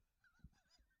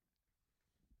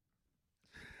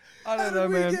 I don't know, How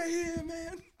did man. we get here,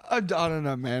 man? I don't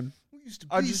know, man. We used to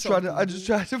I be just tried something,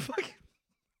 to fucking.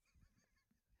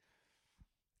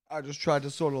 I just tried to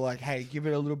sort of like, hey, give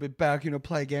it a little bit back,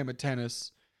 play a game of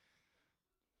tennis.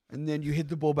 And then you hit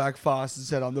the ball back fast and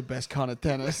said, I'm the best kind of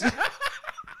tennis.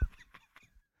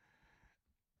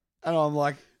 And I'm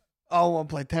like, I don't want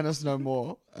to play tennis no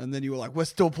more. And then you were like, we're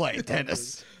still playing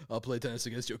tennis. I'll play tennis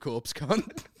against your corpse,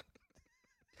 cunt.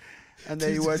 And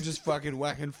then you were just fucking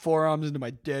whacking forearms into my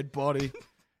dead body.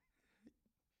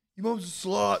 Your mom's a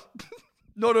slut.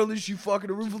 Not only is she fucking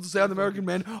a roomful of South American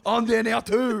men, I'm there now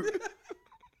too.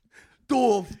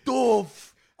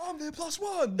 Dorf. I'm there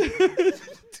 +1.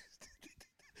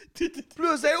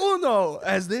 Plus uno,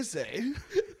 as they say.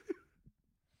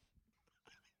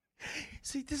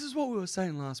 See, this is what we were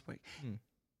saying last week.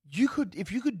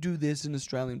 If you could do this in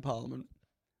Australian Parliament.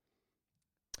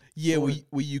 Yeah,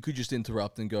 you could just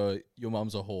interrupt and go, your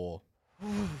mum's a whore.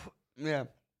 Yeah.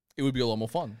 It would be a lot more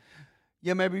fun.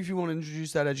 Yeah, maybe if you want to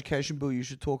introduce that education bill, you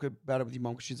should talk about it with your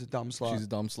mum because she's a dumb slut. She's a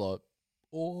dumb slut.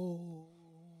 Or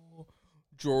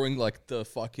drawing like the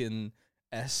fucking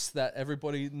S that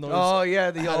everybody knows. Oh,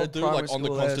 yeah, the how to old do, primary like on the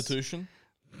school S. Constitution.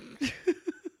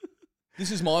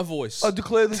 This is my voice. I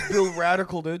declare this bill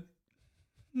radical, dude.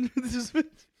 This is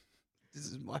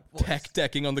my voice. Tech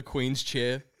decking on the Queen's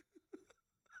chair.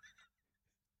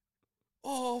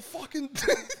 Oh, fucking...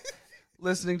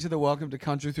 Listening to the Welcome to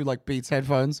Country through like Beats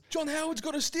headphones. John Howard's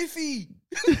got a stiffy.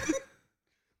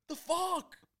 The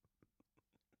fuck?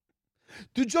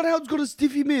 Dude, John Howard's got a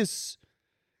stiffy miss.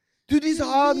 Dude, he's a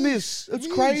hard miss. It's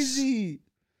crazy.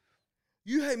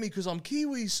 You hate me because I'm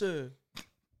Kiwi, sir.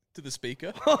 To the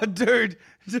speaker. Oh, dude.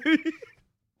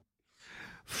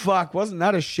 Fuck, wasn't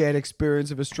that a shared experience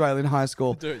of Australian high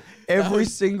school? Dude, every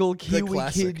single Kiwi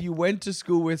classic. kid you went to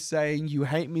school with saying, you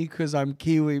hate me because I'm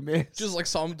Kiwi, miss. Just like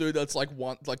some dude that's like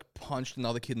punched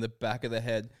another kid in the back of the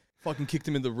head, fucking kicked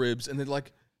him in the ribs, and they're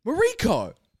like,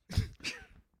 Mariko,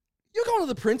 you're going to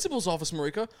the principal's office,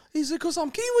 Mariko. He's because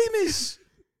I'm Kiwi, miss.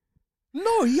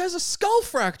 No, he has a skull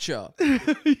fracture.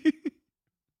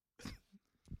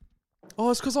 Oh,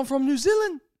 it's because I'm from New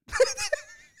Zealand.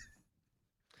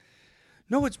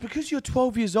 No, it's because you're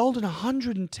 12 years old and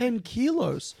 110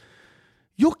 kilos.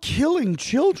 You're killing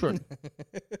children.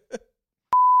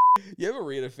 You ever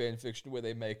read a fan fiction where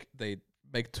they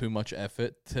make too much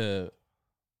effort to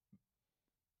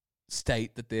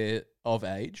state that they're of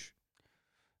age.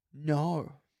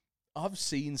 No. I've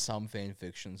seen some fan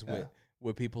fictions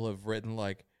where people have written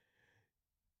like,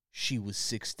 she was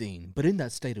 16, but in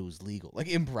that state it was legal. Like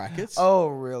in brackets. Oh,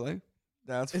 really?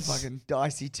 That's It's- fucking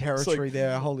dicey territory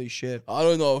there. Holy shit. I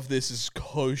don't know if this is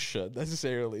kosher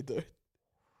necessarily, dude.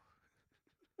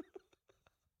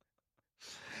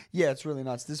 Yeah, it's really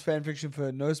nuts. This fan fiction,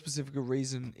 for no specific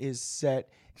reason, is set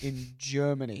in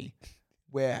Germany,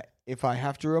 where, if I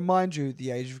have to remind you,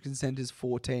 the age of consent is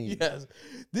 14. Yes.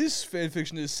 This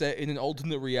fanfiction is set in an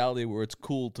alternate reality where it's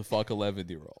cool to fuck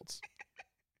 11-year-olds.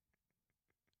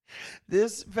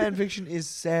 This fan fiction is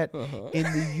set Uh-huh. in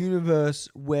the universe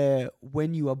where,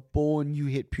 when you are born, you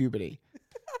hit puberty.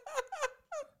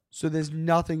 So there's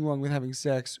nothing wrong with having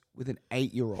sex with an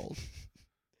 8-year-old.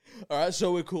 All right,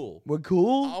 so we're cool. We're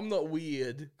cool? I'm not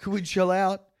weird. Can we chill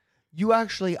out? You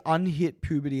actually unhit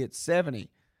puberty at 70.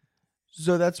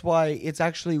 So that's why it's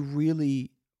actually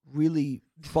really, really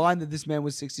fine that this man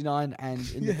was 69 and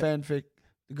in the fanfic,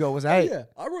 the girl was 8. Yeah,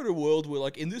 I wrote a world where,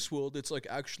 like, in this world, it's, like,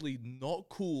 actually not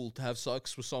cool to have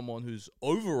sex with someone who's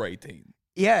over 18.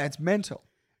 Yeah, it's mental.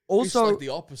 Also, it's like the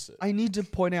opposite. I need to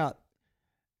point out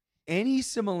any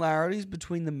similarities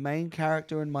between the main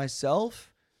character and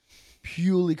myself,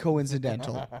 purely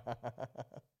coincidental.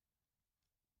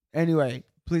 Anyway,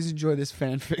 please enjoy this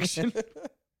fan fiction.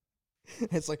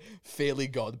 It's like Fairly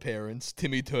Godparents.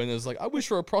 Timmy Turner's like, I wish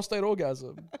for a prostate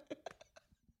orgasm.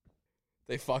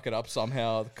 They fuck it up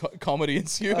somehow. Comedy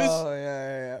ensues. Oh,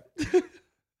 yeah.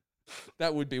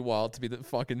 That would be wild to be the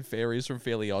fucking fairies from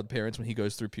Fairly Odd Parents when he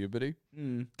goes through puberty.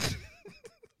 Mm.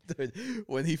 Dude,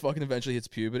 when he fucking eventually hits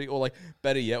puberty, or like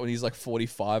better yet, when he's like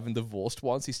 45 and divorced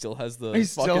once, he still has the He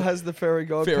still has the fairy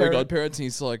fairy godparent. godparents, and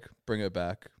he's like, bring her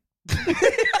back.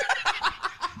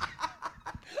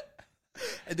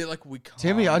 And they're like, we can't.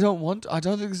 Timmy, I don't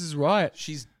think this is right.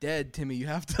 She's dead, Timmy. You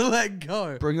have to let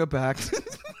go. Bring her back.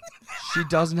 She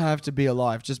doesn't have to be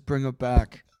alive. Just bring her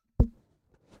back.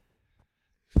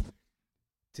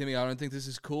 Timmy, I don't think this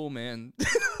is cool, man.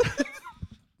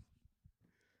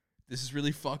 This is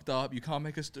really fucked up. You can't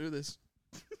make us do this.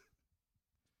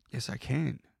 Yes, I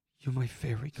can. You're my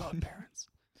fairy godparents.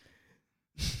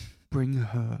 Bring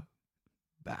her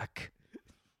back.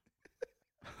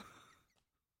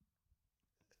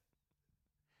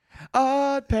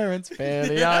 Odd parents,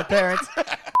 fairly odd parents.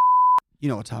 You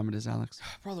know what time it is, Alex.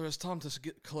 Brother, it's time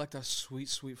to collect our sweet,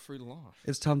 sweet free lunch.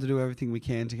 It's time to do everything we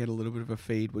can to get a little bit of a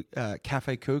feed.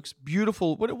 Cafe Cooks,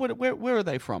 beautiful. Where are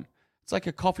they from? It's like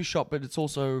a coffee shop, but it's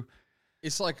also...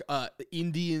 It's like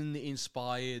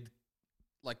Indian-inspired,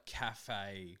 like,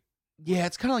 cafe. Yeah,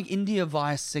 it's kind of like India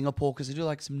via Singapore because they do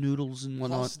like some noodles and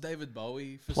whatnot. Plus David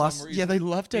Bowie for Plus, some reason. yeah, they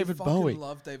love David they Bowie. fucking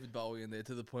love David Bowie in there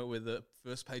to the point where the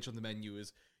first page on the menu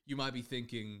is, you might be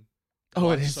thinking, Oh,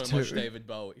 why it is so too. much David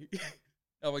Bowie.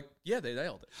 I'm like, yeah, they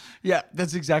nailed it. Yeah,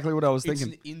 that's exactly what I was It's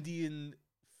thinking. an Indian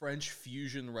French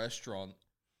fusion restaurant.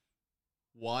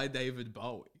 Why David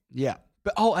Bowie? Yeah.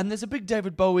 But and there's a big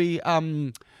David Bowie,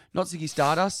 not Ziggy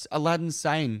Stardust, Aladdin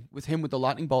Sane with him with the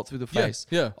lightning bolt through the face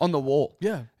yeah. on the wall.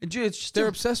 Yeah. And dude, it's just They're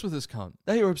obsessed with this cunt.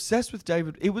 they are obsessed with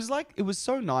David. It was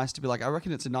so nice to be like, I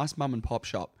reckon it's a nice mum and pop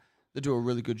shop. They do a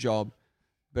really good job.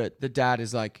 But the dad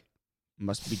is like,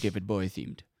 must be David Bowie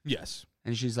themed. Yes.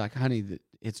 And she's like, honey,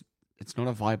 it's not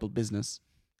a viable business.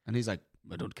 And he's like,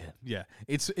 I don't care. Yeah.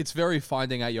 It's very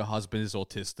finding out your husband is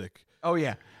autistic. Oh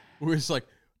yeah. Where it's like,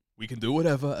 we can do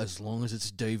whatever as long as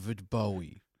it's David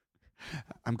Bowie.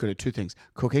 I'm good at two things: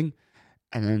 cooking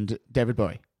and David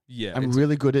Bowie. Yeah. I'm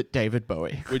really good at David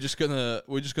Bowie. We're just gonna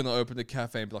open the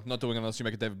cafe and be like, not doing it unless you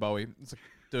make a David Bowie. It's like,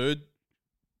 dude.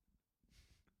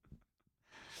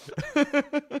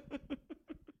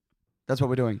 That's what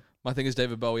we're doing. My thing is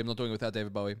David Bowie. I'm not doing it without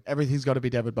David Bowie. Everything's got to be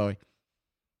David Bowie.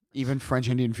 Even French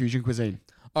Indian fusion cuisine.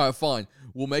 All right, fine.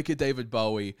 We'll make it David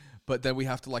Bowie, but then we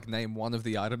have to like name one of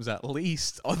the items at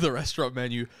least on the restaurant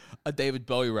menu a David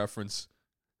Bowie reference.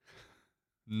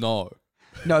 No.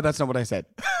 No, that's not what I said.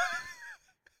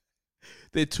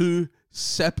 They're two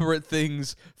separate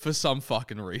things for some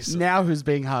fucking reason. Now who's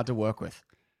being hard to work with?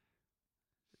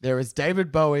 There is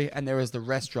David Bowie and there is the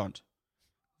restaurant.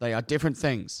 They are different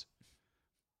things.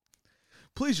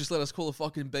 Please just let us call a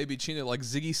fucking baby Chino like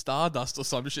Ziggy Stardust or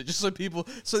some shit, just so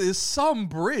there's some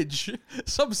bridge,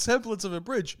 some semblance of a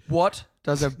bridge. What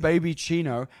does a baby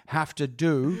Chino have to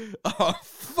do Oh,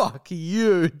 fuck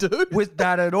you, dude. with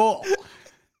that at all?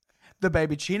 The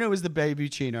baby Chino is the baby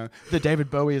Chino. The David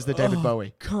Bowie is the David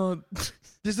Bowie. Can't.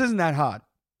 This isn't that hard.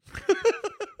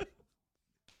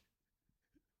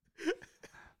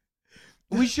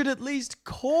 We should at least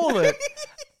call it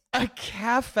a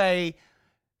cafe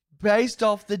based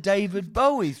off the David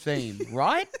Bowie theme,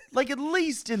 right? Like, at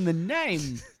least in the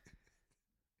name.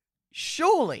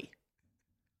 Surely.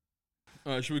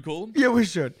 Should we call him? Yeah, we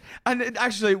should. And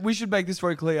actually, we should make this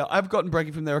very clear. I've gotten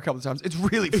Breaking from there a couple of times. It's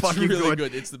really fucking really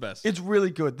good. It's the best. It's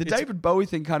really good. The David Bowie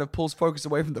thing kind of pulls focus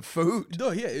away from the food. No,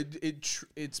 yeah,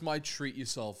 it's my treat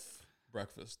yourself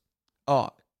breakfast. Oh,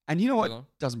 and you know what? You know?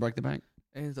 Doesn't break the bank.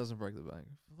 And it doesn't break the bank.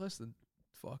 For less than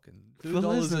fucking For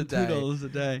less $2 than a day. $2 a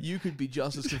day. You could be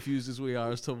just as confused as we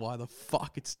are as to why the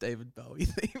fuck it's David Bowie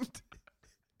themed.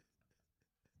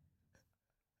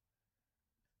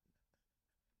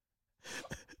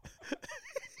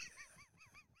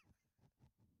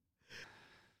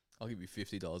 I'll give you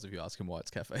 $50 if you ask him why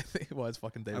it's why it's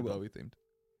fucking David Bowie themed.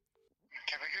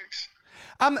 Cafe Cooks.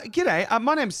 G'day.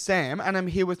 My name's Sam, and I'm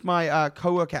here with my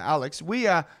co-worker Alex. We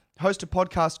host a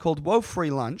podcast called Whoa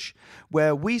Free Lunch,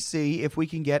 where we see if we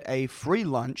can get a free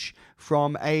lunch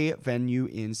from a venue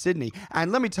in Sydney.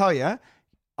 And let me tell you,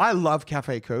 I love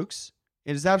Cafe Cooks.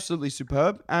 It is absolutely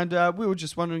superb, and we were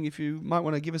just wondering if you might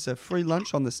want to give us a free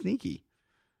lunch on the sneaky.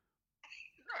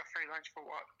 Free lunch for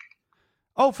what?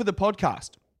 Oh, for the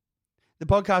podcast. The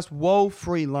podcast Whoa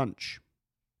Free Lunch.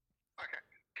 Okay.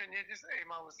 Can you just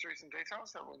email us through some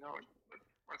details so we know what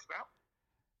it's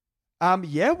about?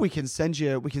 Yeah, we can send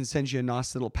you a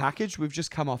nice little package. We've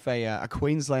just come off a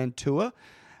Queensland tour.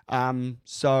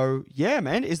 So yeah,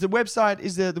 man. Is the website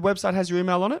has your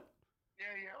email on it? Yeah,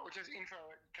 or just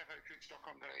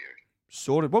info@cafecooks.com.au.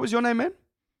 Sorted. What was your name, man?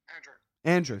 Andrew.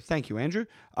 Andrew. Thank you, Andrew.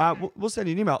 We'll send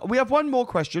you an email. We have one more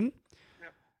question.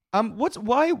 Yep.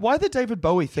 Why the David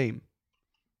Bowie theme?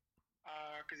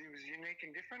 Because he was unique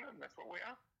and different, and that's what we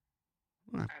are.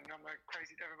 Right. And I'm a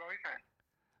crazy David Bowie fan.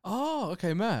 Oh,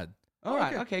 okay, mad. All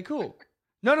right. Okay. Cool.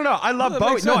 No. I love that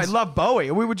Bowie. makes No, I sense. love Bowie.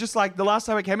 And we were just like, the last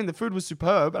time I came in, the food was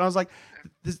superb, and I was like,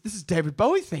 this is David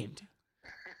Bowie themed.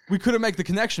 We couldn't make the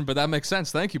connection, but that makes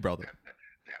sense. Thank you, brother.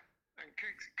 Yeah. And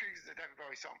Cooks is a David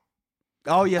Bowie song.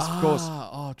 Oh yes, of course.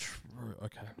 Oh, true.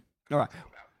 Okay. All right.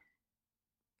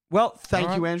 Well, thank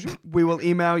All you, right. Andrew. We will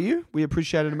email you. We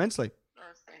appreciate it immensely.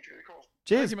 Thanks, really cool.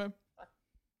 Cheers. Thank you, man.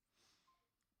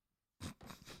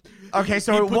 Okay,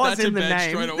 so He it put was that to in the bed name.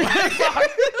 straight away.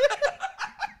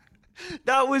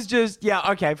 That was just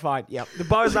okay, fine. Yep. The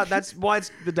Bowie's like that's why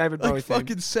it's the David Bowie Like thing.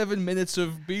 fucking 7 minutes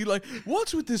of be like,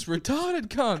 what's with this retarded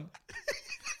cunt?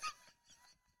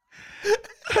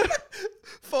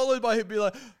 Followed by him be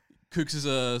like, Cooks is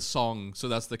a song, so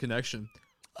that's the connection.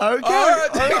 Okay, All all right.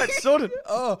 right, sorted.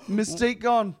 Oh, Mystique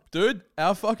gone. dude,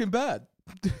 how fucking bad.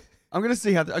 I'm gonna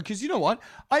see how because you know what?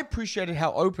 I appreciated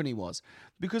how open he was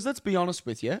because let's be honest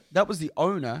with you, that was the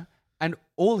owner, and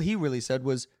all he really said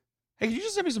was, "Hey, can you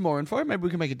just send me some more info? Maybe we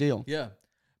can make a deal." Yeah,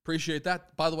 appreciate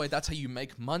that. By the way, that's how you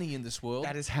make money in this world.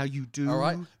 That is how you do. All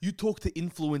right, you talk to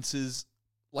influencers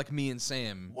like me and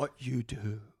Sam, What you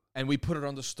do. and we put it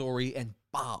on the story, and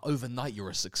overnight you're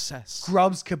a success.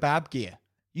 Grubs kebab gear.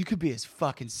 You could be as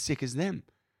fucking sick as them.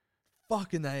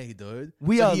 Fucking A, dude.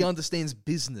 He He understands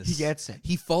business. He gets it.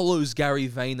 He follows Gary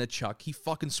Vaynerchuk. He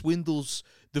fucking swindles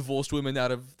divorced women out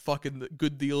of fucking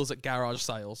good deals at garage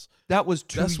sales. That was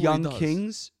two That's what he young does.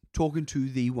 kings talking to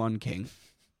the one king.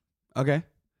 Okay?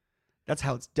 That's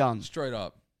how it's done. Straight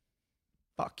up.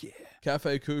 Fuck yeah.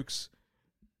 Cafe Cooks.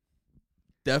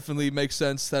 Definitely makes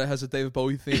sense that it has a David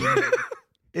Bowie theme.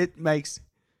 It makes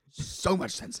so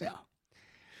much sense now.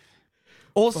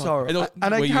 Also, And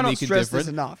and I we're cannot unique and stress this different.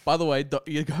 enough. By the way,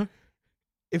 you go.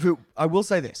 I will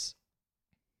say this.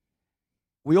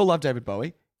 We all love David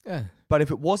Bowie, Yeah. but if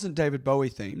it wasn't David Bowie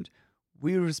themed,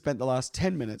 we would have spent the last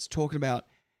 10 minutes talking about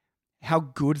how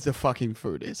good the fucking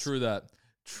food is. True that.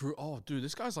 True. Oh, dude,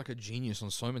 this guy's like a genius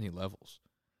on so many levels.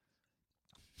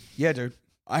 Yeah, dude.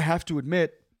 I have to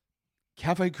admit,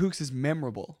 Cafe Cooks is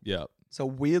memorable. Yeah, It's a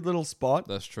weird little spot.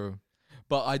 that's true.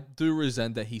 But I do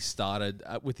resent that he started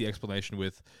with the explanation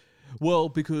with, well,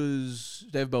 because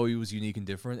David Bowie was unique and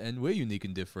different, and we're unique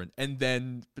and different. And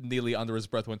then nearly under his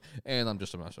breath went, and I'm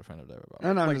just a massive fan of David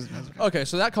Bowie. No, Like, that's okay. okay,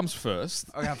 so that comes first.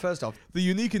 Okay, first off, The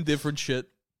unique and different shit.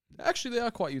 Actually, they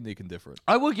are quite unique and different.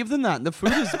 I will give them that. The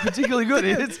food is particularly good.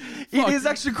 It is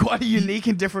actually quite a unique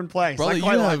and different place. Brother, I you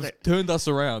quite like have it. turned us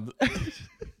around.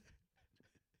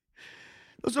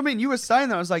 That's what I mean. You were saying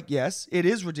that. I was like, yes, it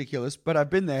is ridiculous, but I've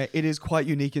been there. It is quite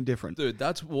unique and different. Dude,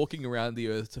 that's walking around the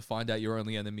earth to find out your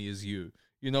only enemy is you.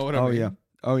 You know what I Oh, mean? yeah.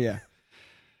 Oh, yeah.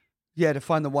 Yeah, to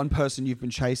find the one person you've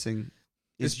been chasing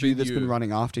It's is you been that's been you.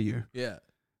 running after you. Yeah.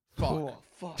 Fuck. Oh,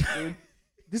 fuck, dude.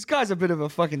 This guy's a bit of a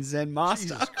fucking Zen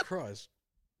master. Jesus Christ.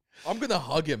 I'm gonna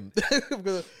hug him.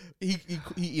 He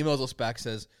emails us back,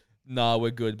 says, nah, we're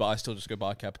good, but I still just go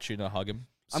buy a cappuccino, hug him.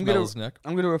 I'm Smell gonna his neck.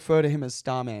 I'm gonna refer to him as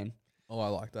Starman. Oh, I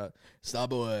like that.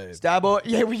 Starboy. Starboy.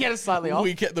 Yeah, we get it slightly off.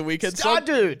 The weekend Star song.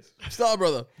 dude. Star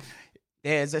brother.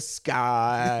 There's a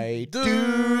sky Dude.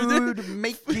 dude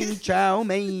making chow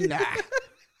mein.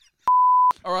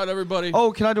 All right, everybody.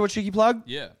 Oh, can I do a cheeky plug?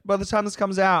 Yeah. By the time this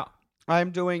comes out,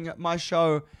 I'm doing my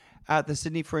show at the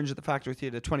Sydney Fringe at the Factory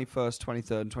Theatre, 21st,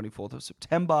 23rd, and 24th of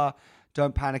September.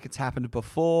 Don't panic, it's happened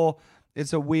before.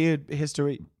 It's a weird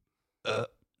history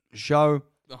show,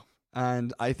 Oh.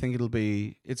 and I think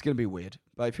it's going to be weird.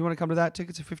 But if you want to come to that,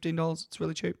 tickets are $15. It's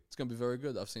really cheap. It's going to be very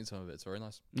good. I've seen some of it. It's very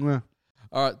nice. Yeah.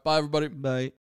 All right. Bye, everybody. Bye.